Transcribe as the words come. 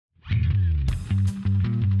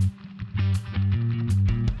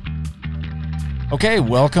Okay,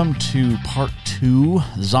 welcome to part 2,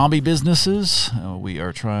 Zombie Businesses. We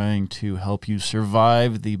are trying to help you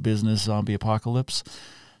survive the business zombie apocalypse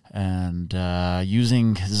and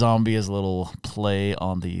using zombie as a little play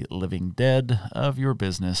on the living dead of your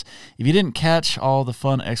business. If you didn't catch all the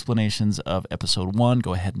fun explanations of episode 1,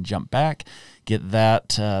 go ahead and jump back. Get that.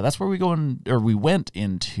 That's where we went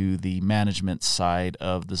into the management side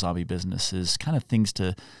of the zombie businesses, kind of things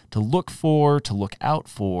to look for, to look out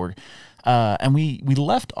for. And we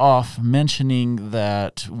left off mentioning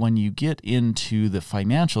that when you get into the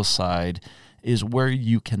financial side is where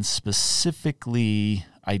you can specifically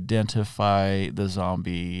identify the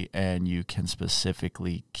zombie and you can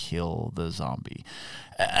specifically kill the zombie.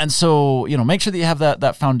 And so, make sure that you have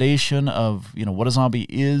that foundation of, what a zombie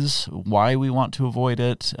is, why we want to avoid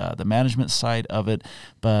it, the management side of it.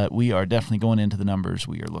 But we are definitely going into the numbers.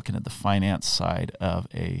 We are looking at the finance side of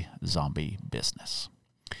a zombie business.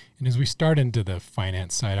 And as we start into the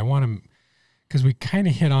finance side, I want to, because we kind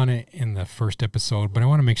of hit on it in the first episode, but I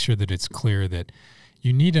want to make sure that it's clear that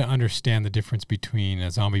you need to understand the difference between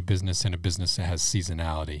a zombie business and a business that has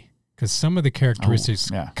seasonality. Because some of the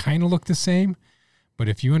characteristics kind of look the same, but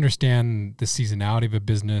if you understand the seasonality of a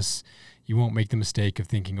business, you won't make the mistake of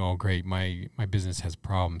thinking, oh, great, my business has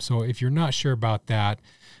problems. So if you're not sure about that,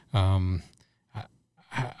 I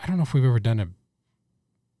don't know if we've ever done an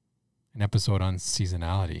episode on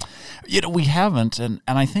seasonality. We haven't, and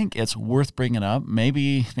I think it's worth bringing up.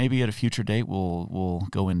 Maybe at a future date we'll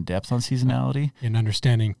go in depth on seasonality. And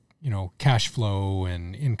understanding, cash flow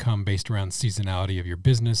and income based around seasonality of your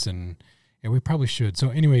business, and we probably should. So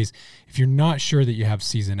anyways, if you're not sure that you have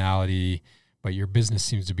seasonality, but your business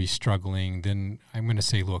seems to be struggling, then I'm going to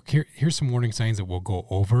say, look, here's some warning signs that we'll go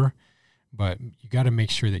over, but you got to make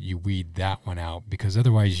sure that you weed that one out, because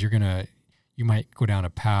otherwise you might go down a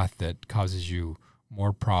path that causes you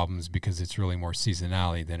more problems because it's really more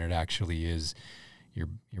seasonality than it actually is. Your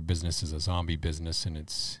business is a zombie business, and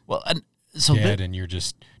it's dead, and you're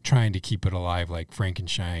just trying to keep it alive like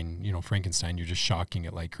Frankenstein. Frankenstein, you're just shocking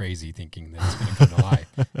it like crazy, thinking that it's going to come to life,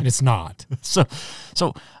 and it's not. So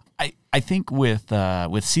I think with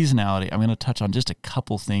seasonality, I'm going to touch on just a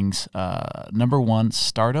couple things. Number one,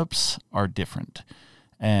 startups are different.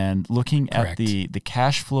 And looking Correct. at the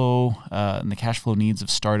cash flow and the cash flow needs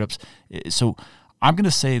of startups. So I'm going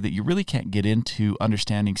to say that you really can't get into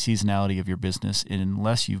understanding seasonality of your business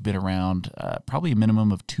unless you've been around probably a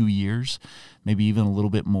minimum of 2 years, maybe even a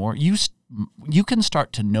little bit more. You can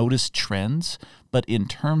start to notice trends, but in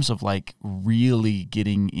terms of like really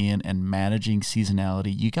getting in and managing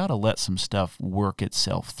seasonality, you got to let some stuff work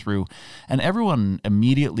itself through. And everyone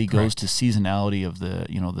immediately goes to seasonality of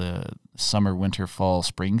the summer, winter, fall,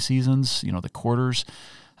 spring seasons, the quarters.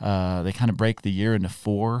 They kind of break the year into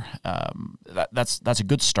 4. That's a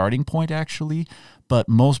good starting point, actually. But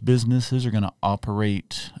most businesses are going to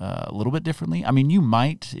operate a little bit differently. I mean, you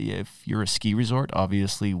might, if you're a ski resort,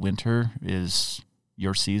 obviously winter is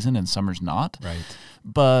your season and summer's not. Right.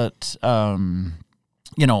 But don't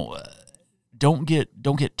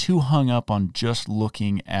get too hung up on just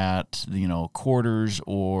looking at quarters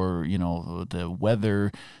or the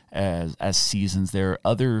weather as seasons. There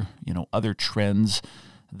are other trends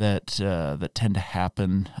that tend to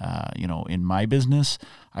happen. In my business,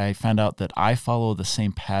 I found out that I follow the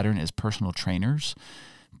same pattern as personal trainers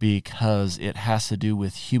because it has to do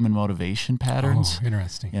with human motivation patterns. Oh,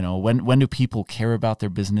 interesting. When do people care about their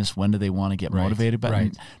business? When do they want to get motivated?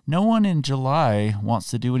 But no one in July wants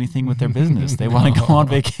to do anything with their business. They want to go on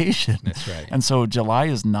vacation. That's right. And so July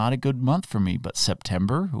is not a good month for me, but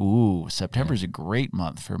September is a great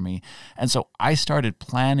month for me. And so I started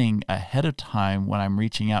planning ahead of time when I'm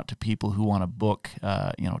reaching out to people who want to book,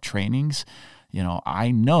 trainings.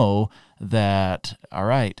 I know that, all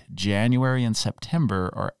right, January and September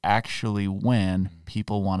are actually when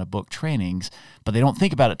people want to book trainings, but they don't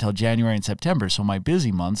think about it till January and September. So my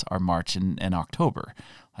busy months are March and October.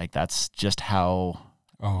 Like that's just how,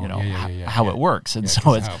 how it works. And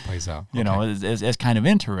so it's how it plays out. It's kind of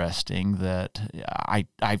interesting that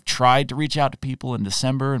I've tried to reach out to people in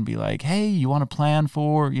December and be like, hey, you want to plan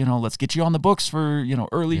for, let's get you on the books for,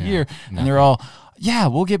 early year. Nothing. And they're all, yeah,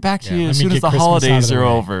 we'll get back to you as soon as the Christmas holidays are way.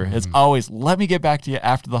 over. It's always, let me get back to you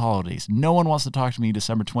after the holidays. No one wants to talk to me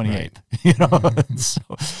December 28th. So,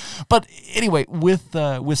 but anyway, with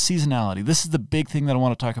seasonality, this is the big thing that I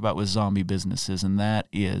want to talk about with zombie businesses, and that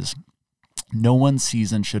is no one's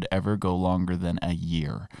season should ever go longer than a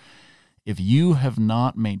year. If you have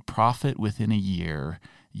not made profit within a year,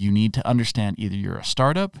 you need to understand either you're a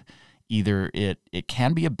startup, either it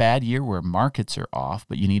can be a bad year where markets are off,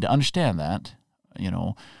 but you need to understand that.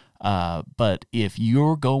 But if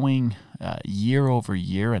you're going year over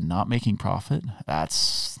year and not making profit,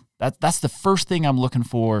 that's the first thing I'm looking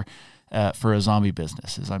for a zombie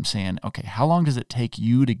business. Is I'm saying, okay, how long does it take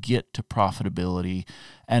you to get to profitability?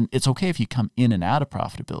 And it's okay if you come in and out of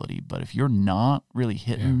profitability, but if you're not really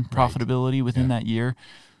hitting profitability within that year,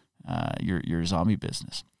 you're a zombie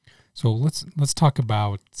business. So let's talk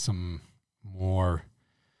about some more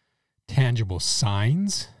tangible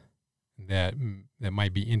signs that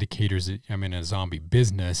might be indicators that I'm in a zombie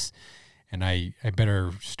business, and I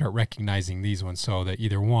better start recognizing these ones so that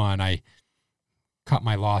either one, I cut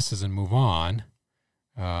my losses and move on,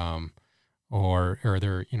 or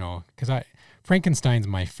they're, because Frankenstein's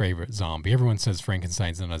my favorite zombie. Everyone says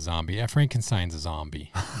Frankenstein's not a zombie. Yeah, Frankenstein's a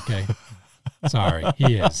zombie. Okay, sorry,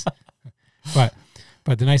 he is.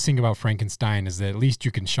 But the nice thing about Frankenstein is that at least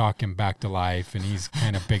you can shock him back to life, and he's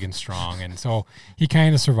kind of big and strong, and so he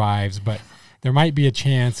kind of survives. But there might be a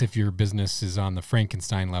chance if your business is on the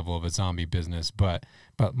Frankenstein level of a zombie business. But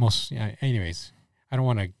most, anyways, I don't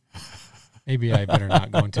want to. Maybe I better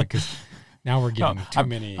not go into it because now we're getting too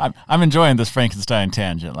many. I'm enjoying this Frankenstein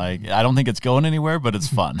tangent. Like, I don't think it's going anywhere, but it's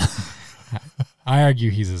fun. I argue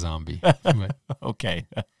he's a zombie. But, okay.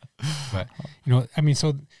 But,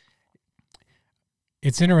 so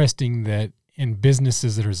it's interesting that in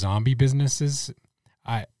businesses that are zombie businesses,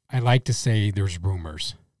 I like to say there's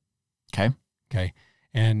rumors. Okay.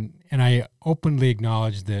 And I openly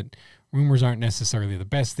acknowledge that rumors aren't necessarily the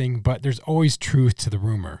best thing, but there's always truth to the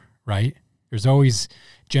rumor, right? There's always,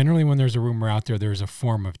 generally when there's a rumor out there, there's a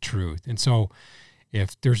form of truth. And so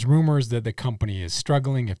if there's rumors that the company is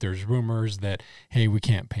struggling, if there's rumors that, hey, we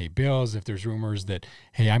can't pay bills, if there's rumors that,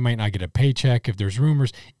 hey, I might not get a paycheck, if there's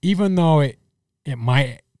rumors, even though it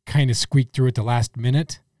might kind of squeak through at the last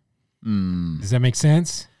minute. Does that make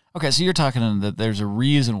sense? Okay, so you're talking that there's a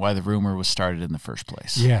reason why the rumor was started in the first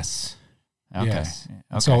place. Yes. Okay. Yes.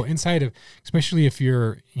 Okay. So inside of, especially if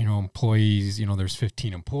you're, employees, there's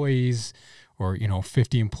 15 employees or,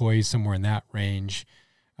 50 employees, somewhere in that range,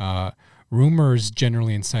 rumors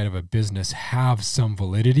generally inside of a business have some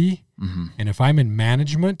validity. Mm-hmm. And if I'm in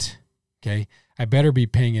management, okay, I better be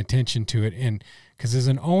paying attention to it. And because as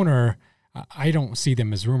an owner, I don't see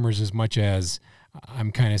them as rumors as much as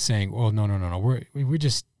I'm kind of saying, well, no. We're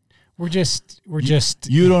just.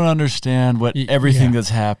 You don't understand what everything that's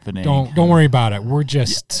happening. Don't worry about it. We're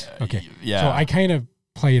just okay. Yeah. So I kind of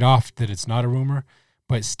play it off that it's not a rumor,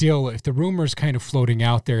 but still, if the rumor's kind of floating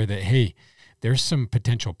out there that, hey, there's some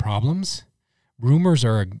potential problems, rumors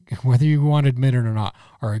are, whether you want to admit it or not,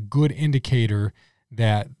 are a good indicator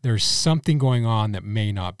that there's something going on that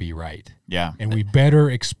may not be right. Yeah. And we better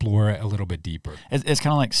explore it a little bit deeper. It's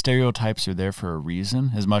kind of like stereotypes are there for a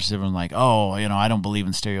reason. As much as everyone's like, oh, I don't believe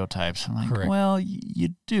in stereotypes. I'm like, Correct. Well,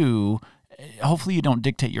 you do. Hopefully you don't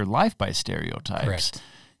dictate your life by stereotypes. Correct.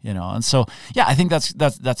 And so, yeah, I think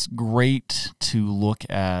that's great to look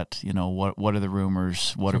at, what are the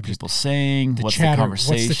rumors? What are people saying? What's chatter, the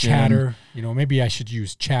conversation? What's the chatter? Maybe I should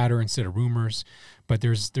use chatter instead of rumors. But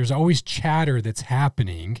there's always chatter that's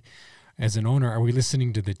happening. As an owner, are we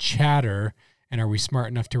listening to the chatter, and are we smart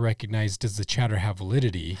enough to recognize, does the chatter have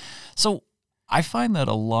validity? So I find that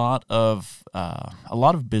a lot of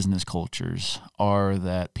business cultures are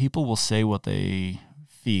that people will say what they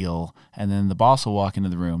feel, and then the boss will walk into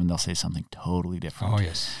the room and they'll say something totally different. Oh,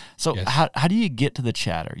 yes. So yes. How do you get to the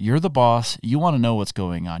chatter? You're the boss. You want to know what's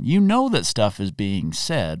going on. You know that stuff is being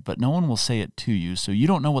said, but no one will say it to you, so you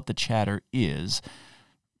don't know what the chatter is.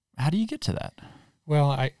 How do you get to that?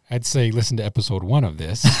 Well, I'd say listen to episode 1 of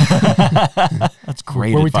this. That's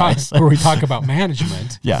great where advice. where we talk about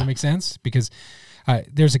management. Yeah. Does that make sense? Because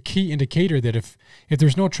there's a key indicator that if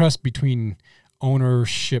there's no trust between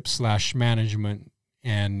ownership / management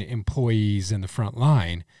and employees in the front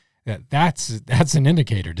line, that's an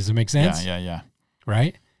indicator. Does it make sense? Yeah.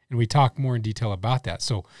 Right? And we talk more in detail about that.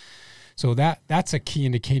 So that's a key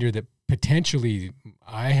indicator that potentially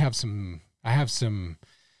I have some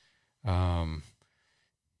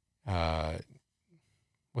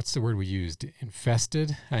what's the word we used?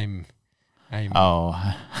 Infested? I'm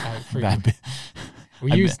infected.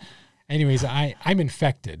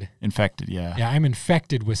 Infected, yeah. Yeah, I'm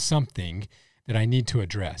infected with something that I need to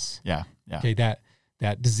address. Yeah. Okay,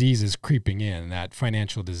 that disease is creeping in, that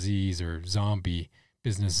financial disease or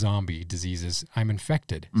business zombie diseases. I'm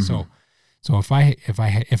infected. Mm-hmm. So if I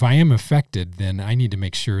am affected, then I need to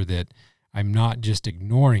make sure that I'm not just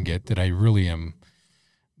ignoring it, that I really am.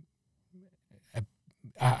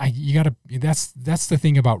 That's the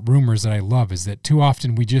thing about rumors that I love, is that too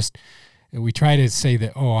often we try to say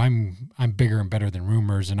that, oh, I'm bigger and better than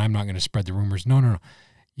rumors and I'm not going to spread the rumors. No.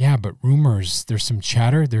 yeah, but rumors, there's some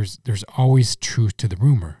chatter. There's always truth to the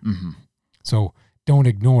rumor. Mm-hmm. So don't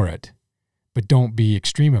ignore it, but don't be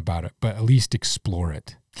extreme about it, but at least explore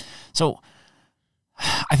it. So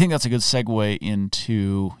I think that's a good segue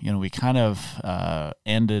into, we kind of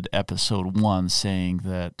ended episode 1 saying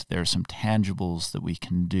that there are some tangibles that we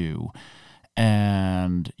can do.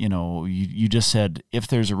 And, you just said, if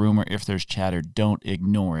there's a rumor, if there's chatter, don't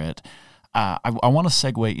ignore it. I want to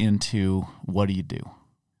segue into, what do you do?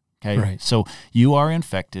 Okay. Right. So you are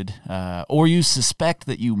infected, or you suspect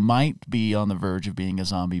that you might be on the verge of being a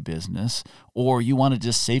zombie business, or you want to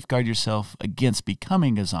just safeguard yourself against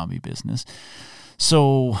becoming a zombie business.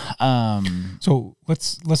 So,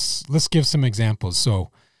 let's give some examples.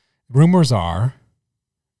 So rumors are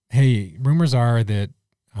that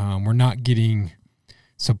we're not getting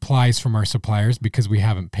supplies from our suppliers because we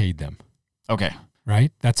haven't paid them. Okay.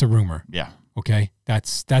 Right? That's a rumor. Yeah. Okay.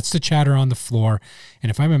 That's the chatter on the floor.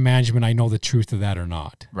 And if I'm in management, I know the truth of that or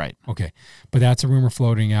not. Right. Okay. But that's a rumor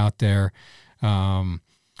floating out there.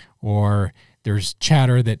 Or there's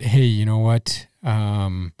chatter that, hey, you know what?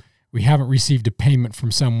 We haven't received a payment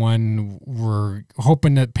from someone. We're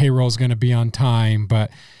hoping that payroll is going to be on time,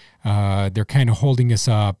 but they're kind of holding us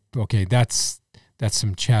up. Okay. That's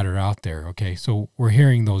some chatter out there. Okay. So we're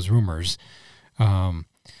hearing those rumors.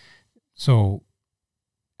 So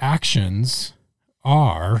actions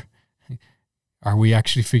are we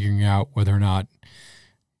actually figuring out whether or not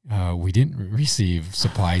we didn't receive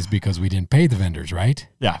supplies because we didn't pay the vendors, right?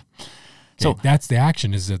 Yeah. Okay, So that's the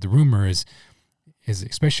action, is that the rumor is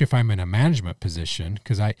especially if I'm in a management position,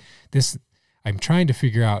 because I'm trying to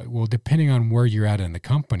figure out, well, depending on where you're at in the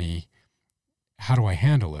company, how do I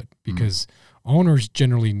handle it? Because owners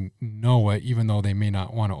generally know it, even though they may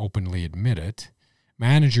not want to openly admit it.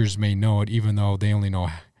 Managers may know it, even though they only know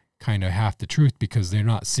kind of half the truth because they're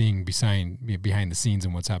not seeing behind the scenes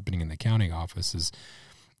and what's happening in the accounting offices.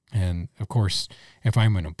 And of course, if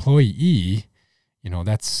I'm an employee,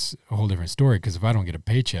 that's a whole different story, because if I don't get a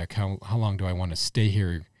paycheck, how long do I want to stay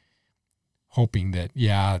here hoping that,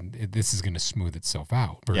 this is going to smooth itself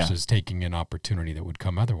out versus taking an opportunity that would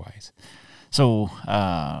come otherwise? So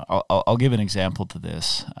I'll give an example to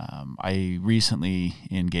this. I recently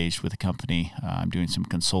engaged with a company. I'm doing some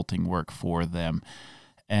consulting work for them,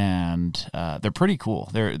 and they're pretty cool.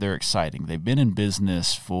 They're exciting. They've been in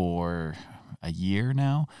business for a year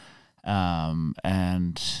now,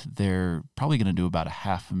 and they're probably going to do about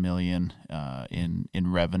 $500,000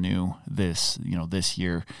 in revenue this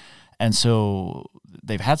year, and so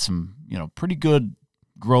they've had some pretty good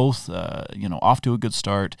growth, off to a good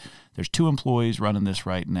start. There's 2 employees running this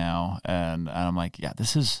right now, and I'm like, yeah,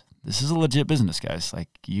 this is a legit business, guys. Like,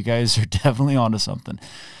 you guys are definitely onto something.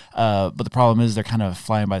 But the problem is they're kind of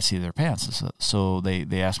flying by the seat of their pants. So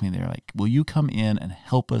they asked me, they're like, will you come in and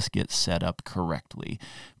help us get set up correctly?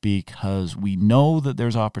 Because we know that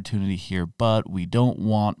there's opportunity here, but we don't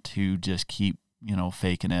want to just keep,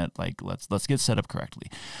 faking it. Like, let's get set up correctly.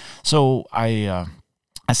 So I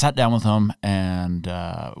sat down with them and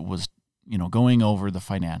was going over the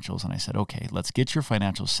financials, and I said, okay, let's get your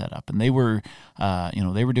financials set up. And they were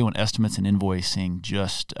doing estimates and invoicing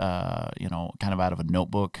just kind of out of a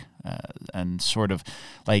notebook, and sort of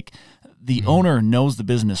like the owner knows the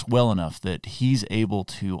business well enough that he's able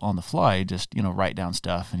to, on the fly, just write down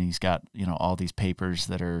stuff, and he's got all these papers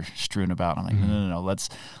that are strewn about. I'm like, no, let's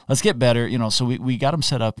get better. So we got them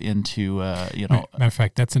set up into Matter of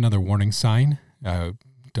fact, that's another warning sign.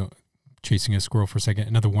 Don't chasing a squirrel for a second.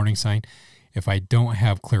 Another warning sign: if I don't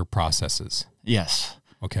have clear processes. Yes.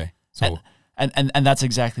 Okay. So and that's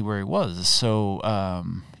exactly where he was. So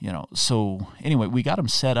so anyway, we got him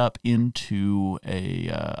set up into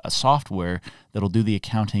a software that'll do the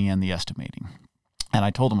accounting and the estimating. And I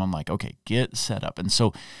told him, I'm like, okay, get set up. And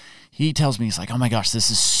so he tells me, he's like, oh my gosh, this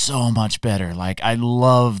is so much better. Like, I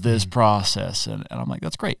love this process. And I'm like,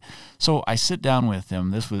 that's great. So I sit down with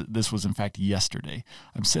him. This was in fact yesterday.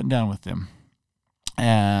 I'm sitting down with him,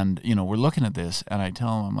 and, we're looking at this, and I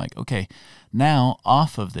tell him, I'm like, okay, now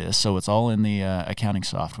off of this, so it's all in the accounting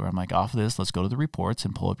software. I'm like, off of this, let's go to the reports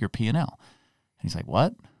and pull up your P&L. And he's like,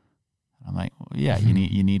 what? I'm like, well, yeah, you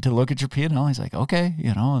need to look at your P&L. He's like, okay,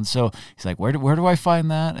 and so he's like, where do I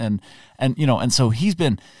find that? And so he's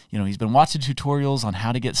been watching tutorials on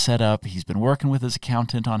how to get set up. He's been working with his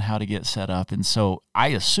accountant on how to get set up. And so I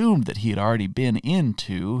assumed that he had already been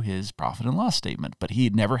into his profit and loss statement, but he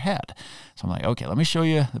had never had. So I'm like, okay, let me show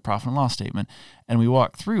you the profit and loss statement. And we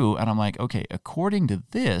walk through, and I'm like, okay, according to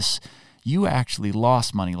this, you actually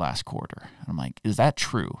lost money last quarter. And I'm like, is that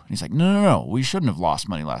true? And he's like, no, we shouldn't have lost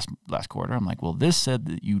money last quarter. I'm like, well, this said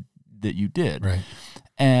that you did. Right.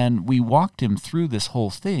 And we walked him through this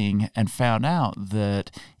whole thing and found out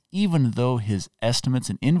that even though his estimates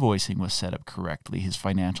and invoicing was set up correctly, his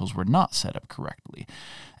financials were not set up correctly.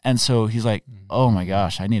 And so he's like, oh my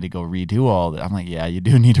gosh, I need to go redo all that. I'm like, yeah, you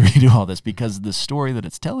do need to redo all this, because the story that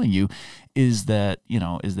it's telling you is that,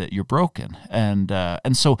 is that you're broken. And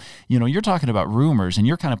so, you're talking about rumors, and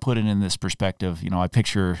you're kind of putting in this perspective. I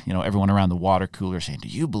picture, everyone around the water cooler saying, do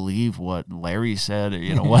you believe what Larry said?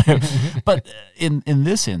 Or, whatever. But in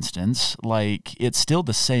this instance, like, it's still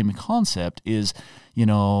the same concept is,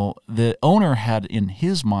 the owner had in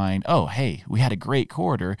his mind, oh, hey, we had a great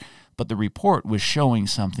quarter, but the report was showing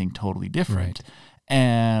something totally different. Right.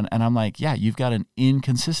 And I'm like, yeah, you've got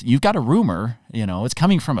you've got a rumor, it's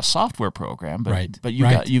coming from a software program, but Right. but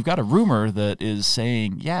Right. you've got a rumor that is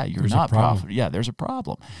saying, yeah, There's a not problem. profitable. Yeah, there's a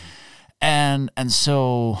problem. And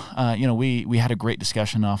so we had a great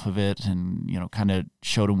discussion off of it, and kind of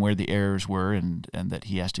showed him where the errors were, and that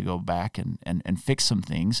he has to go back and fix some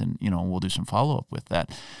things, and we'll do some follow up with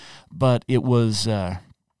that. But it was a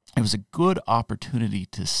good opportunity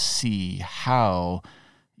to see how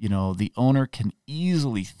the owner can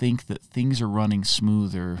easily think that things are running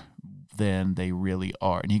smoother than they really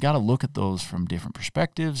are. And you got to look at those from different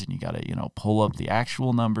perspectives, and you got to, pull up the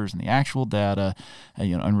actual numbers and the actual data,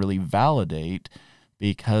 and, and really validate,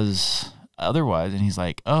 because otherwise, and he's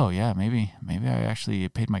like, oh yeah, maybe I actually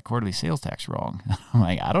paid my quarterly sales tax wrong. I'm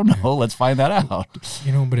like, I don't know. Let's find that out.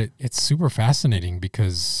 But it's super fascinating,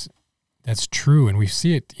 because that's true. And we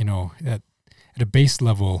see it, at a base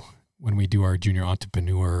level when we do our junior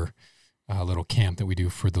entrepreneur little camp that we do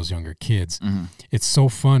for those younger kids. Mm-hmm. It's so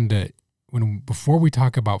fun to, before we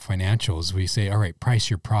talk about financials, we say, all right, price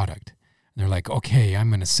your product. And they're like, okay, I'm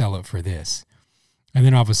going to sell it for this. And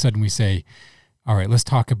then all of a sudden we say, all right, let's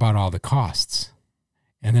talk about all the costs.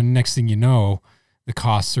 And then the next thing you know, the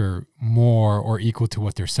costs are more or equal to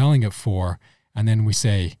what they're selling it for. And then we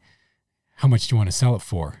say, how much do you want to sell it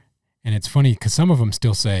for? And it's funny because some of them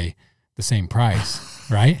still say the same price,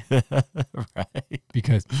 right?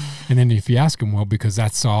 Right. And then if you ask them, well, because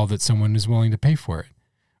that's all that someone is willing to pay for it.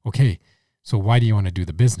 Okay, so why do you want to do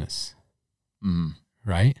the business?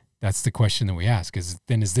 Right? That's the question that we ask, is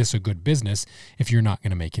this a good business if you're not going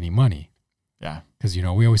to make any money? Yeah. Because,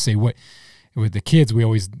 we always say with the kids, we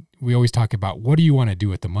always talk about, what do you want to do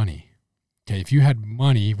with the money? Okay, if you had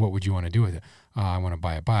money, what would you want to do with it? I want to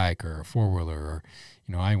buy a bike or a four-wheeler, or,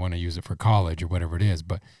 I want to use it for college or whatever it is.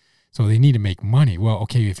 But so they need to make money. Well,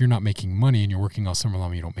 okay, if you're not making money and you're working all summer long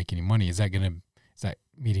and you don't make any money, is that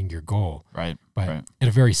meeting your goal? Right. But right. At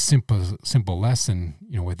a very simple lesson,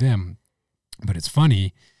 with them. But it's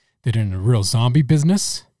funny that in a real zombie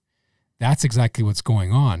business, that's exactly what's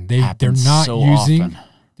going on. They're not so using often.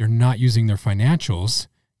 They're not using their financials,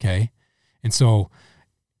 okay? And so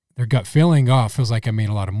their gut feeling, feels like I made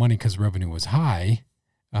a lot of money because revenue was high,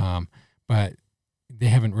 but they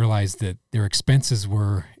haven't realized that their expenses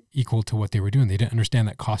were equal to what they were doing. They didn't understand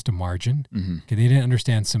that cost of margin. Mm-hmm. Okay, they didn't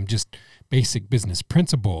understand some just basic business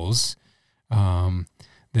principles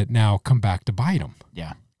that now come back to bite them.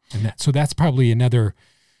 Yeah. And so that's probably another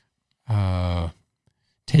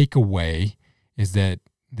takeaway, is that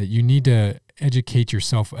you need to educate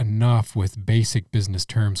yourself enough with basic business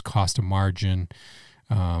terms, cost of margin,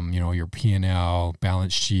 your P&L,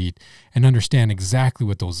 balance sheet, and understand exactly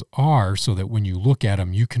what those are, so that when you look at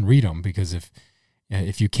them, you can read them. Because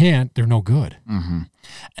if you can't, they're no good. Mm-hmm.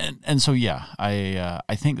 And so, yeah,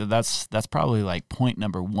 I think that's probably like point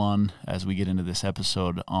number one as we get into this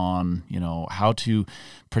episode on, how to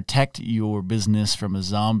protect your business from a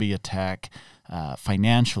zombie attack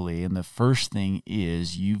financially. And the first thing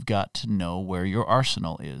is, you've got to know where your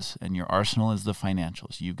arsenal is, and your arsenal is the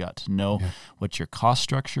financials. You've got to know what your cost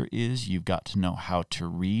structure is. You've got to know how to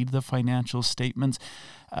read the financial statements.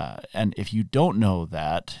 And if you don't know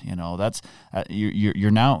that, that's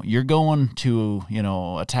you're going to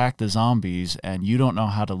attack the zombies, and you don't know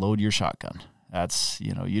how to load your shotgun. That's,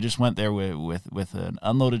 you just went there with an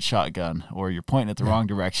unloaded shotgun, or you're pointing it the wrong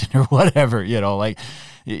direction, or whatever. Like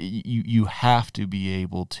you have to be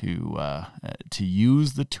able to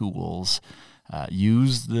use the tools,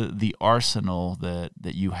 use the arsenal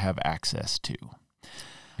that you have access to.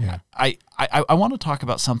 Yeah. I want to talk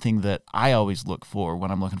about something that I always look for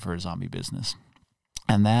when I'm looking for a zombie business,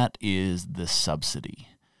 and that is the subsidy.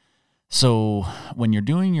 So when you're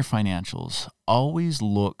doing your financials, always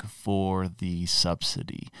look for the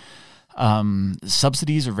subsidy.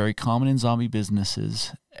 Subsidies are very common in zombie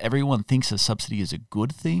businesses. Everyone thinks a subsidy is a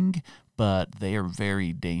good thing, but they are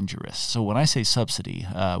very dangerous. So when I say subsidy,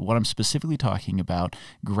 what I'm specifically talking about,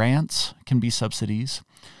 grants can be subsidies.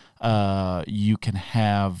 You can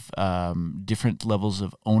have different levels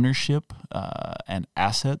of ownership and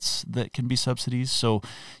assets that can be subsidies. So,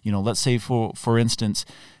 let's say for instance,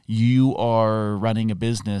 you are running a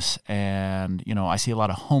business, and I see a lot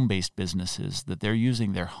of home-based businesses that they're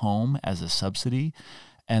using their home as a subsidy,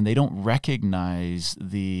 and they don't recognize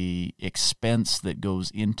the expense that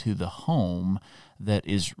goes into the home that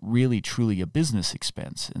is really truly a business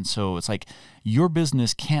expense. And so it's like your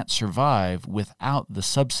business can't survive without the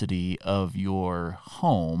subsidy of your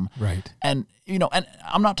home. Right. And and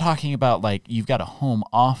I'm not talking about like you've got a home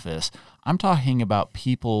office. I'm talking about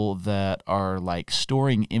people that are like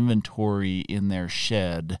storing inventory in their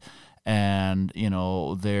shed, and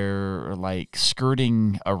they're like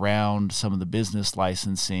skirting around some of the business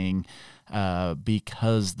licensing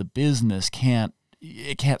because the business can't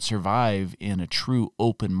survive in a true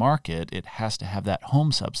open market. It has to have that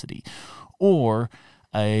home subsidy or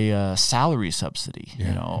a salary subsidy.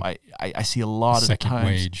 Yeah. I see a lot of Second times,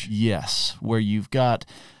 wage. yes, where you've got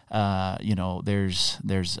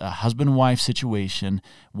there's a husband-wife situation.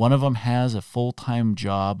 One of them has a full-time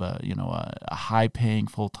job, a high-paying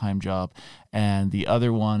full-time job, and the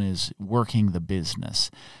other one is working the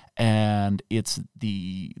business. And it's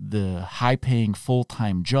the high-paying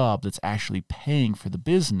full-time job that's actually paying for the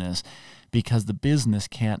business, because the business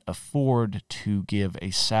can't afford to give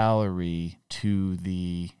a salary to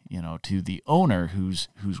the owner who's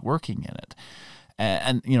working in it.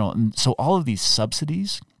 And so all of these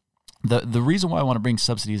subsidies. The reason why I want to bring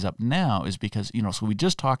subsidies up now is because, so we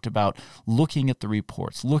just talked about looking at the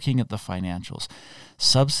reports, looking at the financials.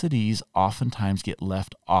 Subsidies oftentimes get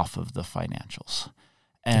left off of the financials.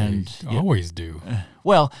 And They always do.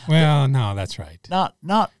 Well, no, that's right.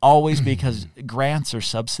 Not always, because grants are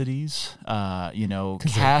subsidies.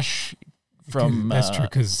 Cash from that's true,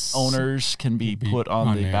 'cause owners can be put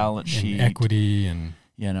on the balance sheet, equity, and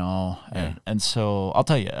and so I'll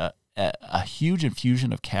tell you, a huge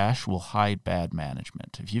infusion of cash will hide bad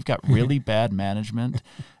management. If you've got really bad management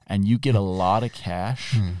and you get a lot of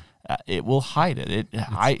cash, it will hide it.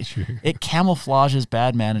 It camouflages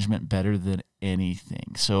bad management better than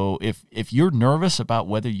anything. So if you're nervous about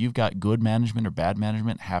whether you've got good management or bad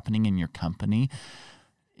management happening in your company,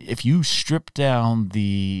 if you strip down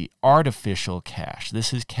the artificial cash,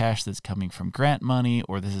 this is cash that's coming from grant money,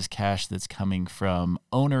 or this is cash that's coming from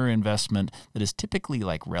owner investment that is typically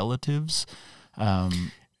like relatives.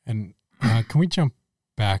 And can we jump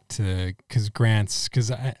back to, because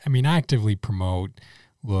I actively promote,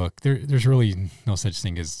 look, there's really no such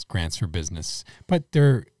thing as grants for business, but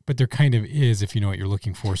there kind of is if you know what you're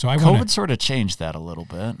looking for. So COVID sort of changed that a little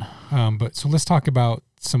bit. But so let's talk about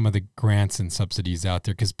some of the grants and subsidies out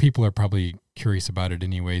there, because people are probably curious about it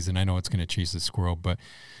anyways, and I know it's going to chase the squirrel, but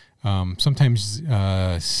sometimes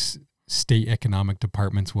state economic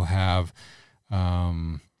departments will have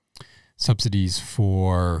subsidies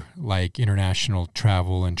for like international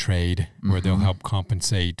travel and trade, where they'll help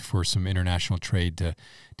compensate for some international trade to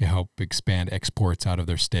help expand exports out of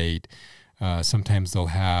their state. Sometimes they'll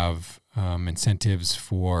have incentives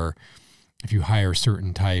for, if you hire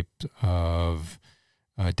certain type of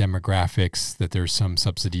demographics, that there's some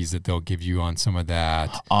subsidies that they'll give you on some of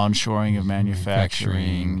that. Onshoring of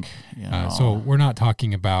manufacturing. So we're not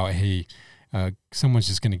talking about, hey, someone's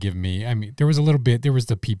just going to give me, there was the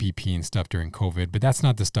PPP and stuff during COVID, but that's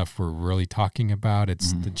not the stuff we're really talking about.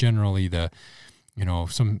 It's generally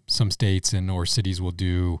some states or cities will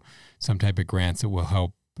do some type of grants that will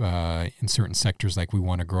help in certain sectors. Like we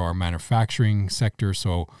want to grow our manufacturing sector,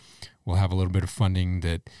 so we'll have a little bit of funding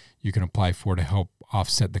that you can apply for to help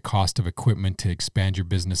offset the cost of equipment to expand your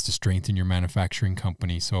business, to strengthen your manufacturing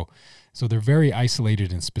company. So they're very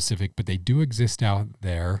isolated and specific, but they do exist out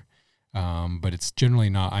there. But it's generally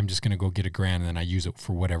not, I'm just going to go get a grant and then I use it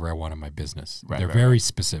for whatever I want in my business. They're very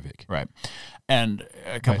specific. Right. And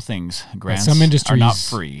a couple things. Grants some industries are not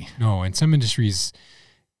free. No, and some industries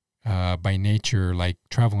by nature, like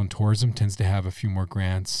travel and tourism, tends to have a few more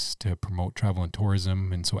grants to promote travel and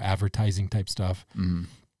tourism, and so advertising type stuff.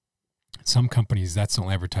 Some companies, that's the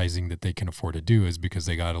only advertising that they can afford to do, is because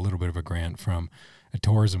they got a little bit of a grant from a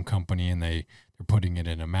tourism company, and they're putting it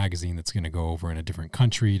in a magazine that's going to go over in a different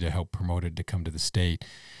country to help promote it to come to the state.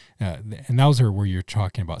 And those are where you're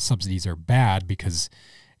talking about subsidies are bad, because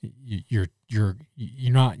you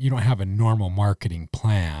don't have a normal marketing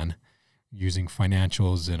plan using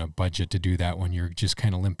financials and a budget to do that, when you're just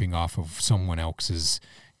kind of limping off of someone else's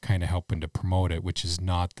kind of helping to promote it, which is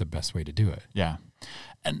not the best way to do it. Yeah.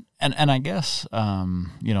 And I guess,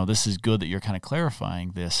 this is good that you're kind of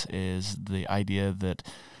clarifying this, is the idea that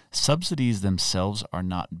subsidies themselves are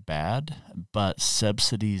not bad, but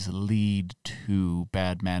subsidies lead to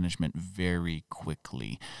bad management very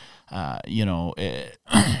quickly. I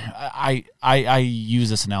use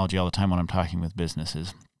this analogy all the time when I'm talking with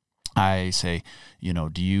businesses. I say,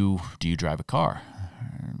 do you drive a car?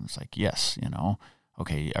 And it's like, yes,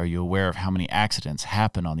 Okay, are you aware of how many accidents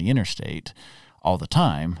happen on the interstate all the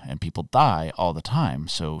time and people die all the time?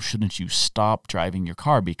 So shouldn't you stop driving your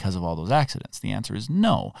car because of all those accidents? The answer is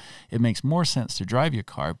no. It makes more sense to drive your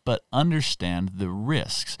car, but understand the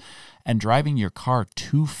risks. And driving your car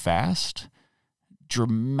too fast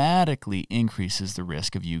dramatically increases the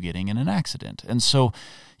risk of you getting in an accident. And so,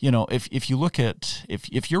 if you look at,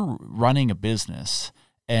 if you're running a business,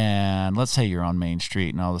 and let's say you're on Main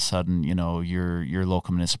Street and all of a sudden, your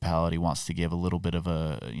local municipality wants to give a little bit of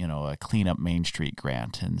a cleanup Main Street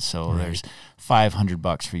grant. And so there's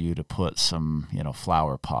 $500 for you to put some,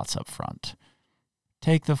 flower pots up front.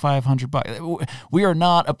 Take the $500. We are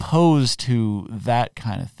not opposed to that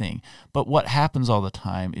kind of thing. But what happens all the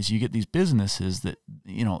time is you get these businesses that,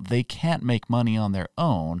 they can't make money on their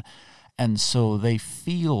own. And so they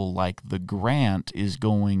feel like the grant is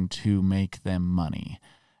going to make them money.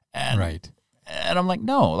 And I'm like,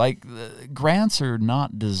 no, grants are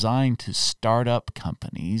not designed to start up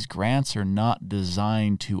companies. Grants are not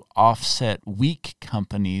designed to offset weak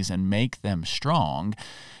companies and make them strong.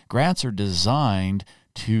 Grants are designed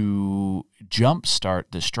to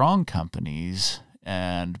jumpstart the strong companies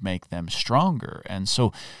and make them stronger. And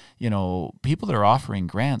so, people that are offering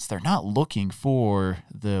grants, they're not looking for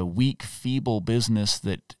the weak, feeble business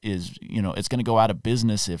that is, it's going to go out of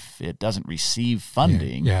business if it doesn't receive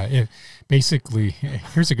funding. Yeah. Basically,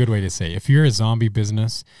 here's a good way to say, if you're a zombie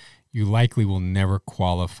business, you likely will never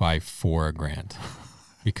qualify for a grant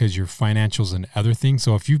because your financials and other things.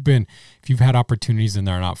 So if you've had opportunities and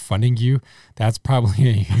they're not funding you, that's probably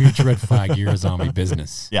a huge red flag. You're a zombie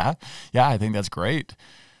business. Yeah. I think that's great.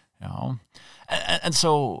 And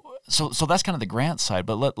so that's kind of the grant side,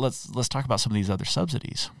 but let's talk about some of these other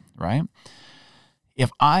subsidies, right?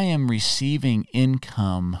 If I am receiving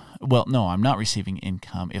income, no, I'm not receiving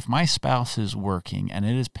income. If my spouse is working and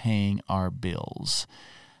it is paying our bills,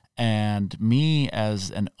 and me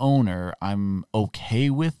as an owner, I'm okay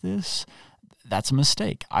with this, that's a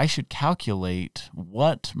mistake. I should calculate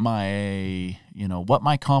what my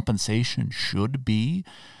compensation should be.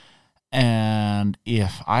 And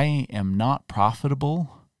if I am not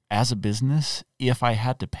profitable as a business, if I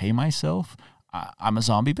had to pay myself, I'm a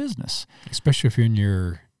zombie business. Especially if you're in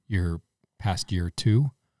your past year or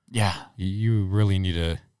two. Yeah. You really need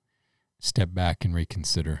to step back and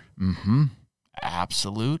reconsider. Mm-hmm.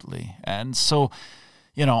 Absolutely. And so,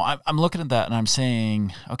 I'm looking at that and I'm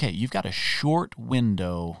saying, okay, you've got a short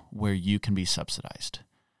window where you can be subsidized.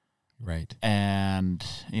 Right. And,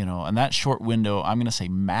 and that short window, I'm going to say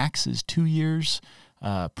max is 2 years,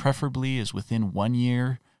 preferably is within 1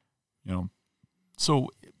 year, So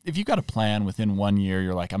if you've got a plan within 1 year,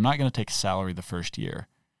 you're like, I'm not going to take a salary the first year,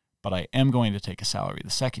 but I am going to take a salary the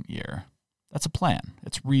second year. That's a plan.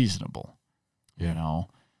 It's reasonable,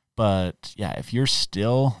 But yeah, if you're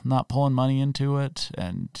still not pulling money into it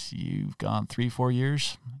and you've gone 3-4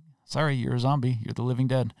 years, sorry, you're a zombie. You're the living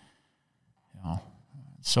dead.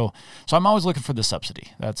 So I'm always looking for the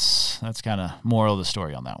subsidy. That's kind of moral of the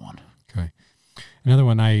story on that one. Okay. Another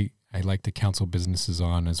one I like to counsel businesses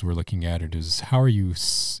on as we're looking at it is how are you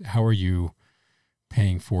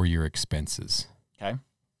paying for your expenses? Okay.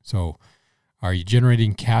 So are you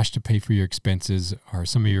generating cash to pay for your expenses? Are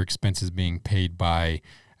some of your expenses being paid by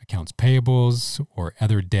accounts payables or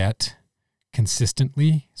other debt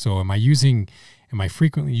consistently? So am I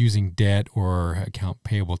frequently using debt or account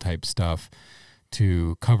payable type stuff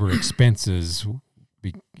to cover expenses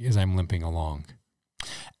as I'm limping along?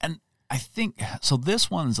 And I think, so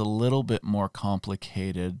this one's a little bit more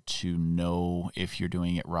complicated to know if you're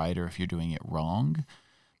doing it right or if you're doing it wrong,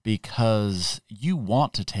 because you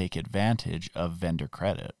want to take advantage of vendor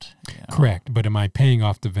credit. Correct. But am I paying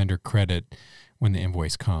off the vendor credit when the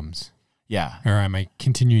invoice comes? Yeah. Or am I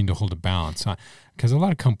continuing to hold a balance? Because a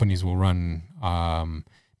lot of companies will run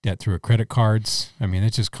debt through credit cards. I mean,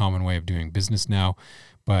 it's just a common way of doing business now.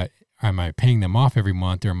 But am I paying them off every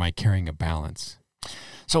month, or am I carrying a balance?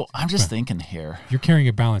 So I'm just thinking here. If you're carrying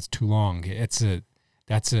a balance too long,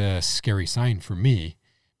 that's a scary sign for me,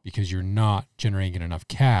 because you're not generating enough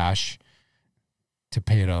cash to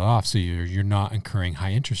pay it all off. So you're not incurring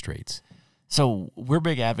high interest rates. So we're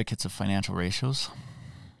big advocates of financial ratios.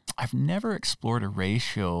 I've never explored a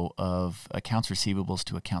ratio of accounts receivables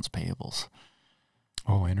to accounts payables.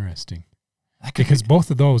 Oh, interesting. Because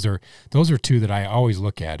both of those are two that I always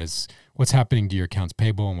look at is what's happening to your accounts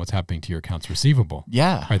payable and what's happening to your accounts receivable.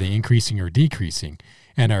 Yeah. Are they increasing or decreasing?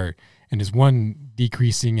 And is one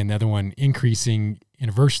decreasing and the other one increasing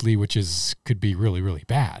inversely, which could be really, really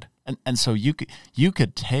bad. And so you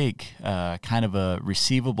could take kind of a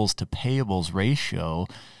receivables to payables ratio,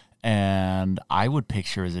 and I would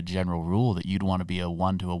picture as a general rule that you'd want to be a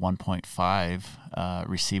 1 to a 1.5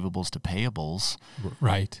 receivables to payables.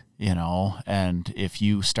 Right. And if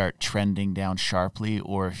you start trending down sharply,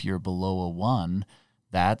 or if you're below a 1,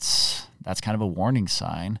 that's kind of a warning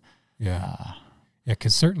sign. Yeah.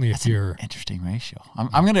 Because certainly if you're... Interesting ratio.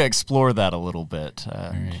 I'm going to explore that a little bit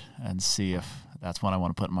and see if that's one I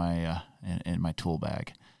want to put in my in my tool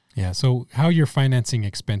bag. Yeah. So how you're financing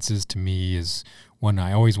expenses to me is one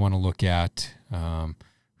I always want to look at.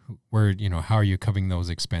 Where how are you covering those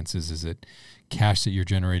expenses? Is it cash that you're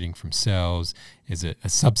generating from sales? Is it a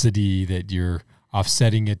subsidy that you're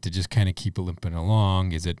offsetting it to just kind of keep it limping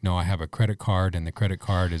along? Is it, no, I have a credit card and the credit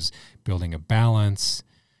card is building a balance?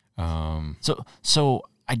 So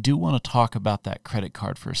I do want to talk about that credit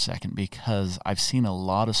card for a second, because I've seen a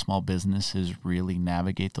lot of small businesses really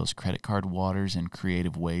navigate those credit card waters in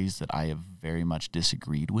creative ways that I have very much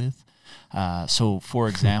disagreed with. So, for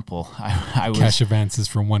example, I was... Cash advances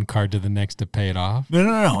from one card to the next to pay it off?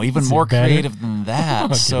 No. Even more creative than that.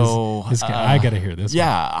 Okay, so this guy, I got to hear this one.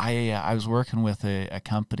 I was working with a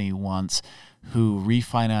company once who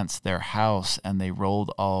refinanced their house, and they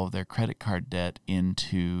rolled all of their credit card debt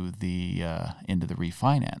into the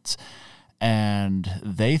refinance. And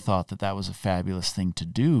they thought that was a fabulous thing to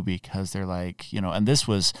do, because they're like, and this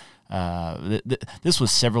was this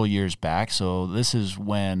was several years back. So this is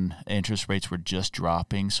when interest rates were just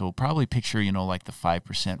dropping. So probably picture, like the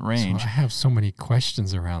 5% range. So I have so many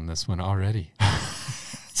questions around this one already.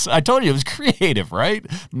 So I told you it was creative, right?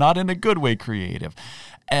 Not in a good way creative.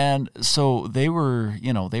 And so they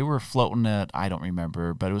were floating at, I don't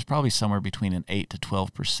remember, but it was probably somewhere between an 8 to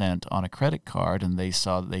 12% on a credit card, and they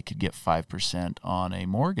saw that they could get 5% on a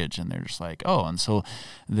mortgage, and they're just like, oh, and so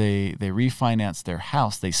they refinanced their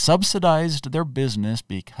house. They subsidized their business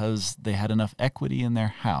because they had enough equity in their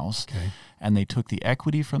house. Okay. And they took the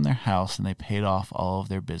equity from their house and they paid off all of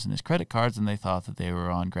their business credit cards, and they thought that they were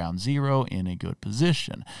on ground zero in a good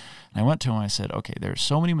position. And I went to them and I said, okay, there are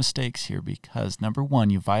so many mistakes here, because number one,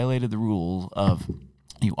 you violated the rule of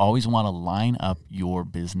you always want to line up your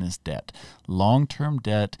business debt. Long-term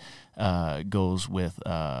debt goes with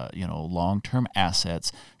long-term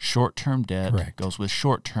assets. Short-term debt goes with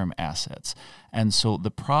short-term assets. And so the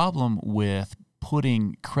problem with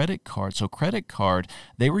putting credit card,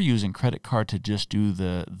 they were using credit card to just do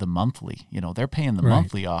the monthly, they're paying the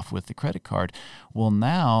monthly off with the credit card. Well,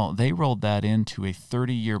 now they rolled that into a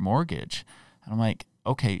 30-year mortgage. And I'm like,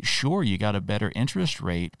 okay, sure, you got a better interest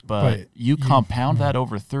rate, but you compound that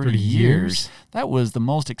over 30 years. That was the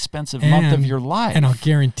most expensive month of your life. And I'll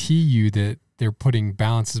guarantee you that they're putting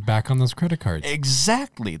balances back on those credit cards.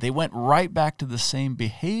 Exactly. They went right back to the same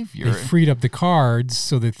behavior. They freed up the cards,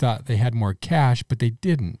 so they thought they had more cash, but they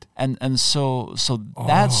didn't. And so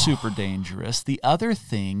that's super dangerous. The other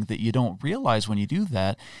thing that you don't realize when you do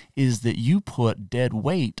that is that you put dead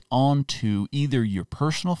weight onto either your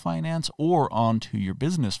personal finance or onto your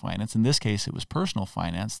business finance. In this case, it was personal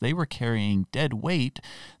finance. They were carrying dead weight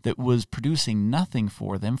that was producing nothing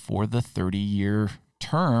for them for the 30-year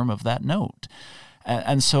term of that note.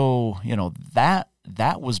 And so, that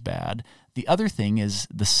was bad. The other thing is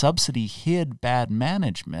the subsidy hid bad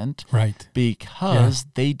management, because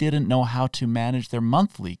they didn't know how to manage their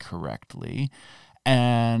monthly correctly.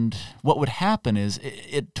 And what would happen is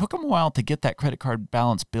it took them a while to get that credit card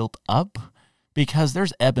balance built up, because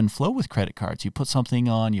there's ebb and flow with credit cards. You put something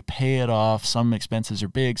on, you pay it off. Some expenses are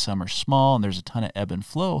big, some are small, and there's a ton of ebb and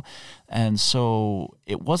flow. And so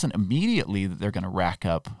it wasn't immediately that they're going to rack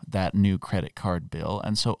up that new credit card bill.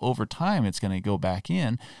 And so over time, it's going to go back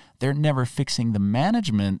in. They're never fixing the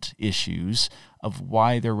management issues of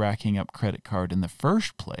why they're racking up credit card in the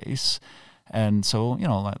first place. And so,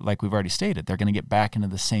 like we've already stated, they're going to get back into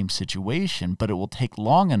the same situation, but it will take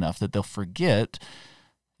long enough that they'll forget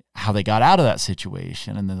how they got out of that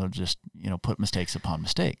situation, and then they'll just, put mistakes upon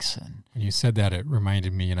mistakes. And when you said that, it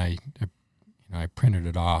reminded me, and I printed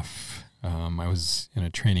it off. I was in a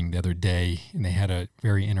training the other day, and they had a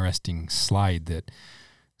very interesting slide that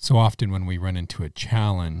so often when we run into a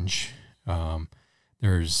challenge,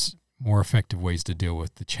 there's more effective ways to deal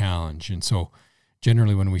with the challenge. And so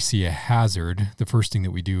generally when we see a hazard, the first thing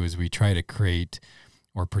that we do is we try to create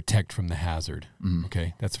or protect from the hazard.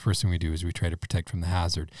 Okay, that's the first thing we do, is we try to protect from the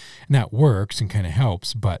hazard. And that works and kind of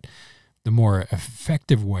helps, but the more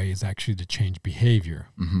effective way is actually to change behavior.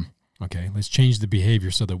 Mm-hmm. Okay, let's change the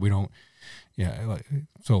behavior so that we don't. Yeah,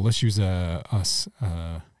 so let's use a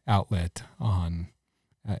outlet on,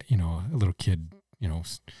 a little kid,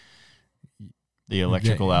 The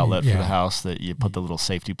electrical outlet for the house that you put the little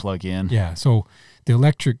safety plug in. Yeah, so the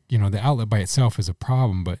electric, the outlet by itself is a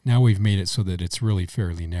problem, but now we've made it so that it's really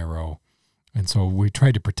fairly narrow. And so we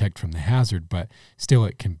try to protect from the hazard, but still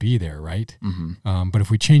it can be there, right? Mm-hmm. But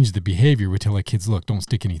if we change the behavior, we tell our kids, look, don't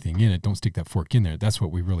stick anything in it. Don't stick that fork in there. That's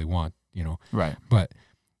what we really want, Right. But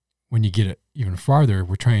when you get it even farther,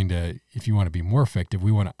 we're trying to, if you want to be more effective,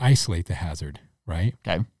 we want to isolate the hazard, right?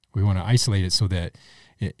 Okay. We want to isolate it so that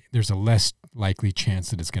there's a less likely chance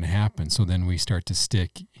that it's going to happen. So then we start to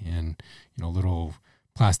stick in, little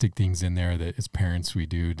plastic things in there that as parents we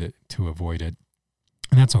do to avoid it.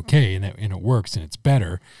 And that's okay, and it works, and it's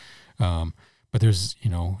better. But there's,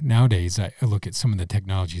 nowadays I look at some of the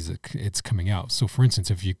technologies that it's coming out. So, for instance,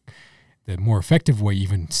 the more effective way,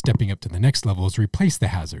 even stepping up to the next level, is replace the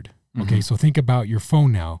hazard. Okay, Mm-hmm. so think about your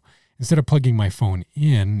phone now. Instead of plugging my phone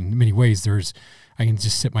in many ways, I can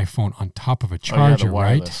just sit my phone on top of a charger, the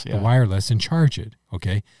wireless, right? The wireless, and charge it.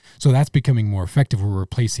 Okay, so that's becoming more effective. We're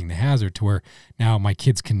replacing the hazard to where now my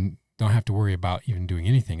kids don't have to worry about even doing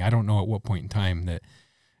anything. I don't know at what point in time that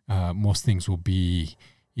most things will be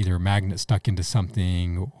either a magnet stuck into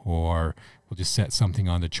something, or we'll just set something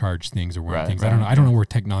on to charge things or warm things. I don't know. I don't know where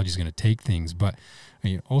technology is going to take things, but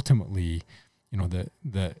ultimately,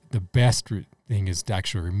 the best thing is to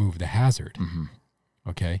actually remove the hazard. Mm-hmm.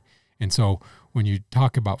 Okay, and so when you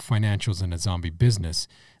talk about financials in a zombie business,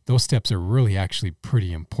 those steps are really actually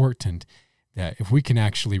pretty important. That if we can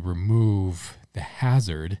actually remove the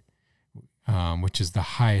hazard, which is the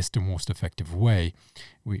highest and most effective way,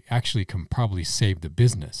 we actually can probably save the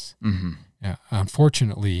business. Mm-hmm.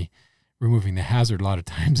 Unfortunately, removing the hazard a lot of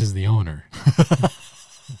times is the owner,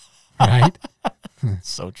 right?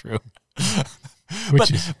 So true.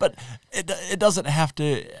 But it doesn't have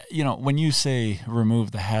to, when you say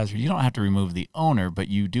remove the hazard, you don't have to remove the owner, but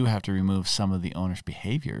you do have to remove some of the owner's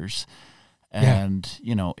behaviors. And,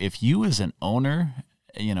 if you as an owner,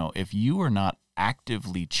 if you are not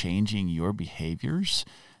actively changing your behaviors,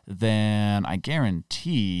 then I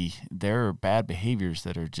guarantee there are bad behaviors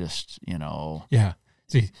that are just,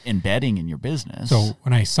 embedding in your business. So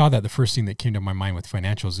when I saw that, the first thing that came to my mind with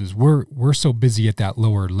financials is we're so busy at that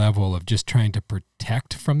lower level of just trying to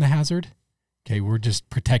protect from the hazard. Okay, we're just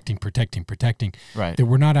protecting, right, that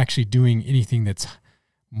we're not actually doing anything that's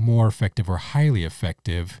more effective or highly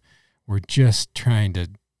effective. We're just trying to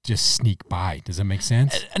just sneak by. Does that make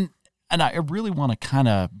sense? And I really want to kind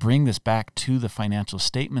of bring this back to the financial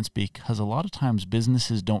statements, because a lot of times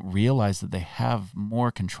businesses don't realize that they have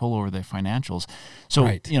more control over their financials. So,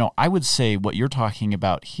 Right. I would say what you're talking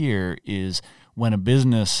about here is when a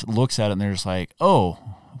business looks at it and they're just like, oh,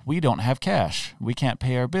 we don't have cash. We can't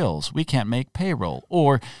pay our bills. We can't make payroll.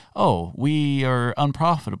 Or, oh, we are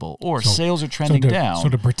unprofitable. Or sales are trending down. So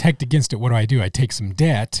to protect against it, what do? I take some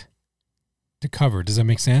debt to cover. Does that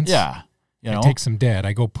make sense? Yeah. I take some debt.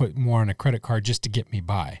 I go put more on a credit card just to get me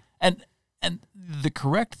by. And the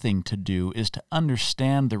correct thing to do is to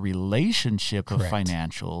understand the relationship Correct. of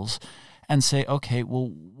financials and say, okay, well,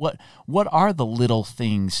 what are the little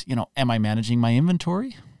things? Am I managing my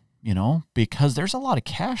inventory? Because there's a lot of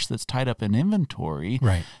cash that's tied up in inventory.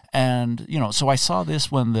 Right. And, so I saw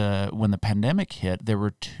this when the pandemic hit. There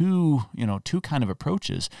were two kind of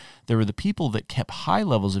approaches. There were the people that kept high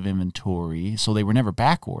levels of inventory, so they were never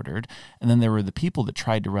back ordered. And then there were the people that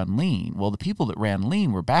tried to run lean. Well, the people that ran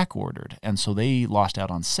lean were back ordered, and so they lost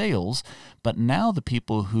out on sales. But now the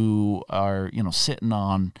people who are, sitting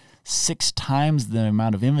on 6 times the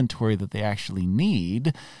amount of inventory that they actually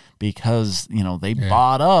need, because they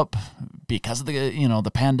bought up because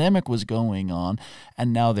the pandemic was going on,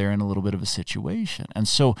 and now they're in a little bit of a situation. And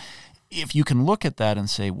so if you can look at that and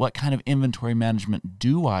say, what kind of inventory management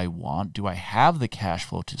do I want? Do I have the cash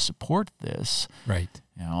flow to support this? Right.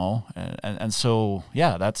 And so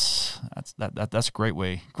that's a great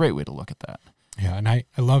way to look at that. Yeah, and I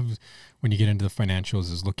love when you get into the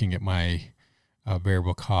financials is looking at my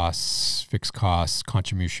variable costs, fixed costs,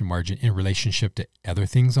 contribution margin in relationship to other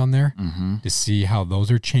things on there, to see how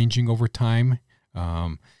those are changing over time.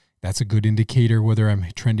 That's a good indicator whether I'm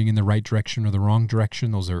trending in the right direction or the wrong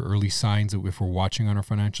direction. Those are early signs that if we're watching on our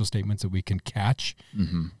financial statements that we can catch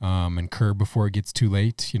and curb before it gets too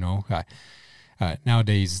late.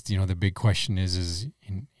 Nowadays, the big question is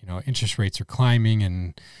interest rates are climbing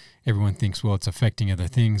and everyone thinks, well, it's affecting other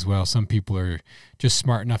things. Well, some people are just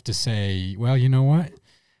smart enough to say, well, you know what?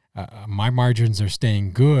 My margins are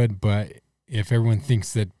staying good, but if everyone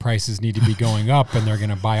thinks that prices need to be going up and they're going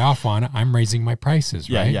to buy off on it, I'm raising my prices,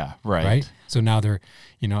 right? Yeah, right. So now they're,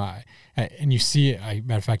 and you see it.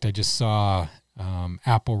 Matter of fact, I just saw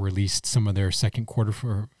Apple released some of their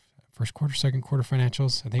first quarter, second quarter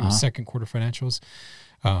financials. I think it was second quarter financials.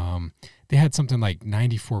 They had something like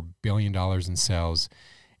 $94 billion in sales,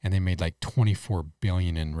 and they made like $24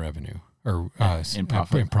 billion in revenue or in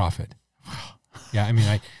profit. Yeah, I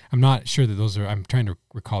mean, I'm not sure that those are. I'm trying to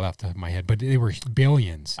recall off the top of my head, but they were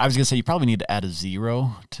billions. I was gonna say you probably need to add a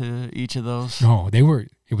zero to each of those. No, they were.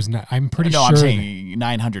 It was not. I'm pretty sure. No, I'm saying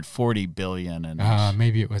 940 billion, and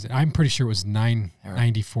maybe it was. I'm pretty sure it was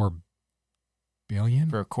 994 billion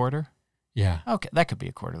for a quarter. Yeah. Okay, that could be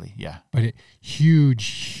a quarterly. Yeah, but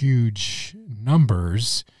huge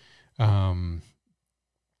numbers. But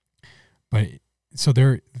so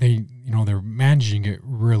they're managing it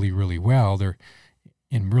really well. They're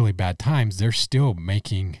in really bad times. They're still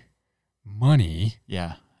making money.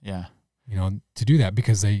 Yeah. To do that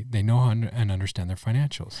because they know and understand their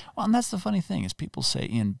financials. Well, and that's the funny thing is people say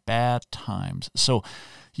in bad times. So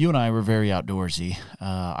you and I were very outdoorsy.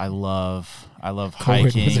 I love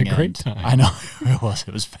hiking. It was a great time. I know it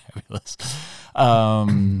was fabulous.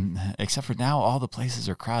 Except for now, all the places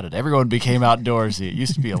are crowded. Everyone became outdoorsy. It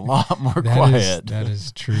used to be a lot more quiet. That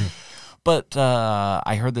is true. But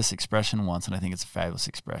I heard this expression once, and I think it's a fabulous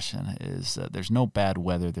expression, is there's no bad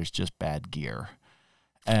weather, there's just bad gear.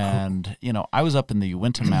 And, I was up in the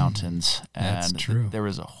Uinta Mountains, and there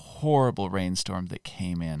was a horrible rainstorm that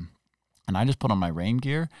came in. And I just put on my rain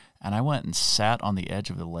gear, and I went and sat on the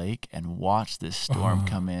edge of the lake and watched this storm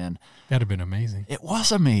come in. That'd have been amazing. It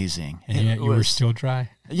was amazing. And yet you were still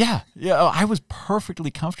dry. Yeah. I was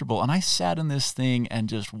perfectly comfortable. And I sat in this thing and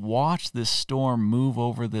just watched this storm move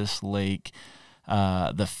over this lake.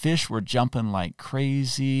 The fish were jumping like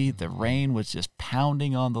crazy. The rain was just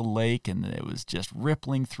pounding on the lake, and it was just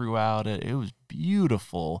rippling throughout it. It was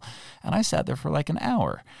beautiful. And I sat there for like an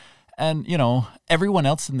hour. And, everyone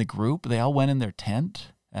else in the group, they all went in their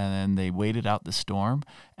tent, and then they waited out the storm.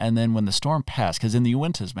 And then when the storm passed, because in the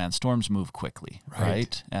Uintas, man, storms move quickly,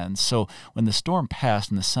 right? And so when the storm passed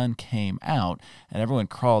and the sun came out, and everyone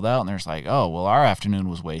crawled out, and there's like, oh, well, our afternoon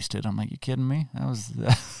was wasted. I'm like, you kidding me? That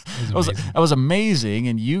was amazing.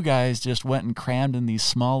 And you guys just went and crammed in these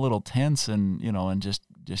small little tents and, and just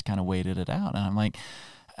kind of waited it out. And I'm like,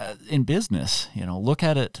 in business, look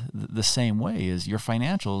at it the same way as your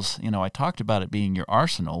financials. I talked about it being your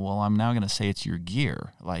arsenal. Well, I'm now going to say it's your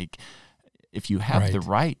gear. Like, if you have the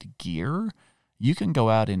right gear, you can go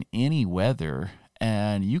out in any weather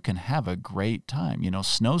and you can have a great time.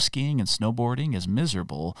 Snow skiing and snowboarding is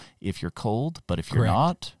miserable if you're cold, but if you're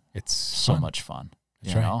not, it's so much fun.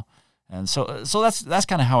 That's right. And so that's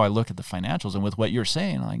kind of how I look at the financials. And with what you're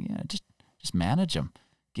saying, like, just manage them.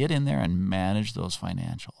 Get in there and manage those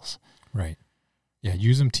financials. Right. Yeah,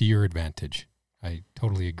 use them to your advantage. I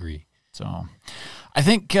totally agree. So I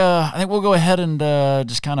think we'll go ahead and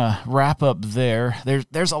just kind of wrap up there.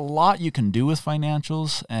 There's a lot you can do with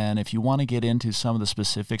financials, and if you want to get into some of the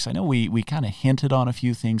specifics, I know we kind of hinted on a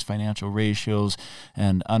few things, financial ratios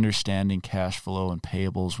and understanding cash flow and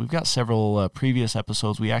payables. We've got several previous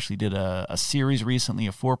episodes. We actually did a series recently,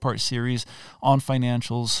 a 4-part series on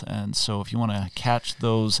financials, and so if you want to catch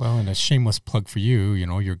those. Well, and a shameless plug for you,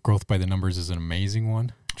 your Growth by the Numbers is an amazing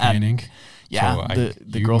one. Training. Yeah, so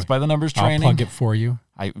the Growth by the Numbers training. I'll plug it for you.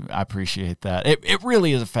 I appreciate that. It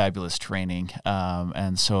really is a fabulous training.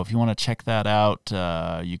 And so if you want to check that out,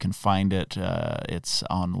 you can find it. It's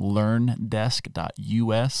on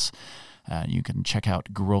learndesk.us. You can check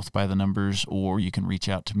out Growth by the Numbers, or you can reach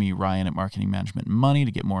out to me, Ryan, at Marketing Management and Money,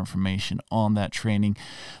 to get more information on that training.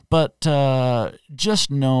 But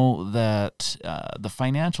just know that the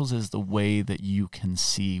financials is the way that you can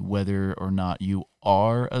see whether or not you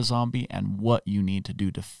are a zombie and what you need to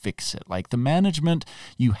do to fix it. Like the management,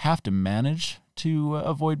 you have to manage to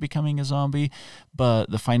avoid becoming a zombie,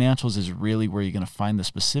 but the financials is really where you're going to find the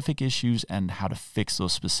specific issues and how to fix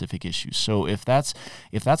those specific issues. So if that's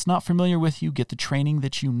not familiar with you, get the training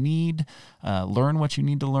that you need, learn what you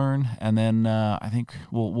need to learn, and then I think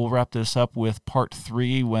we'll wrap this up with part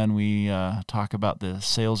 3 when we talk about the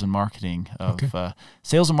sales and marketing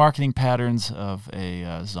patterns of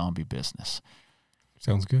a zombie business.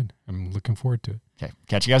 Sounds good. I'm looking forward to it. Okay,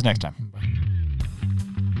 catch you guys next time.